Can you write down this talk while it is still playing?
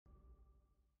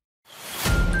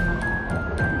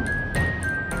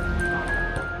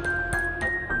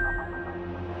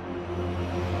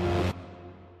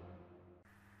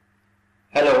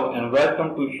and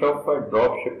welcome to Shopify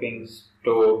Dropshipping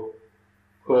Store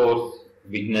course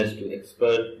Beginners to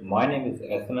Expert. My name is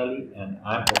Ali and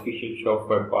I'm official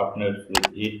Shopify partner with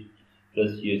 8+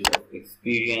 years of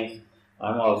experience.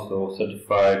 I'm also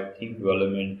certified theme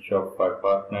development Shopify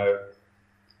partner.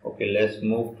 Okay, let's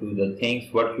move to the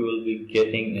things what you will be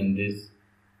getting in this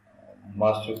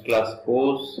masterclass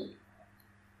course.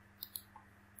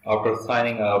 After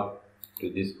signing up to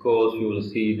this course, you will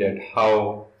see that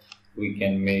how we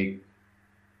can make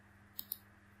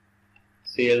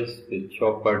sales with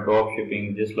Shopify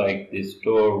dropshipping, just like this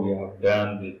store we have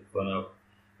done with one of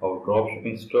our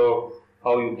dropshipping store.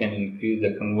 How you can increase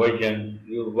the conversion,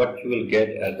 what you will get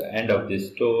at the end of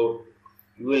this store.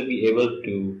 You will be able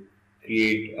to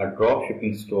create a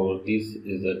dropshipping store. This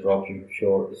is a dropshipping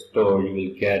store you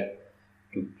will get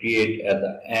to create at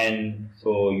the end,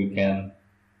 so you can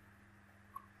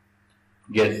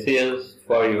get sales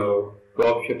for your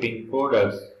dropshipping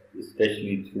products,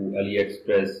 especially through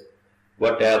AliExpress.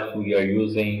 What apps we are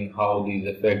using, how these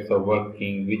effects are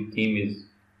working, which theme is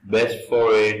best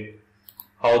for it,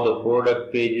 how the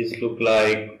product pages look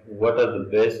like, what are the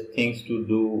best things to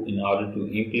do in order to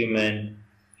implement,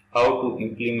 how to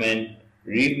implement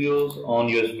reviews on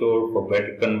your store for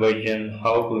better conversion,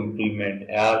 how to implement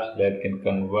apps that can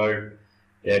convert,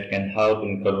 that can help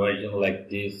in conversion like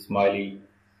this smiley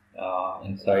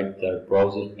inside the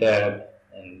browser tab,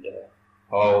 and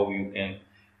how you can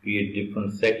create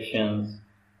different sections,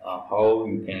 how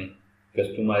you can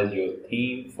customize your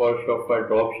theme for Shopify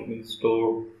dropshipping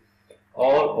store.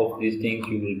 All of these things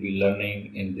you will be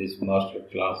learning in this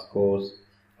masterclass course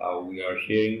we are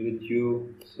sharing with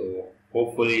you. So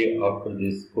hopefully after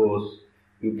this course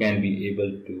you can be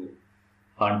able to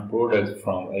hunt products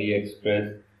from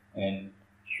AliExpress and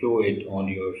show it on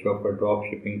your Shopify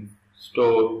dropshipping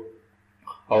store,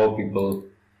 how people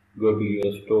go to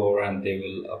your store and they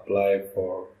will apply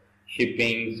for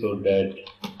shipping, so that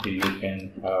you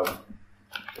can have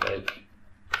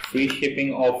free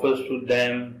shipping offers to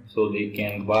them so they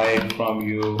can buy it from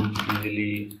you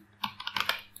easily.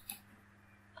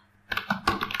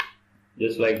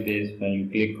 Just like this, when you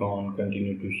click on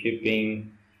continue to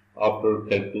shipping, after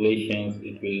calculations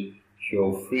it will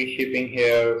show free shipping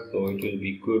here, so it will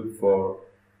be good for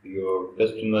your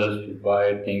customers to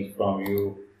buy things from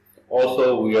you.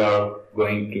 Also, we are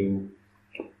going to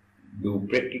do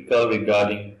practical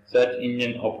regarding search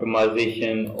engine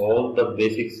optimization, all the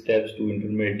basic steps to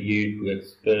intermediate to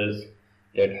express,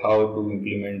 that how to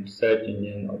implement search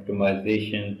engine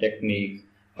optimization techniques,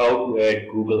 how to add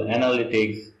Google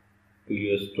Analytics to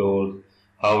your store,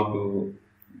 how to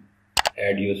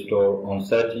add your store on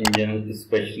search engine,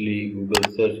 especially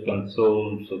Google Search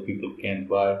Console, so people can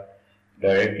buy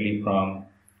directly from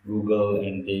Google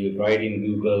and they write in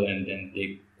Google and then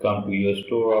they come to your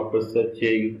store after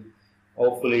searching.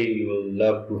 Hopefully you will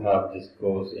love to have this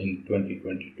course in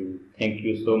 2022. Thank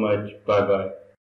you so much. Bye bye.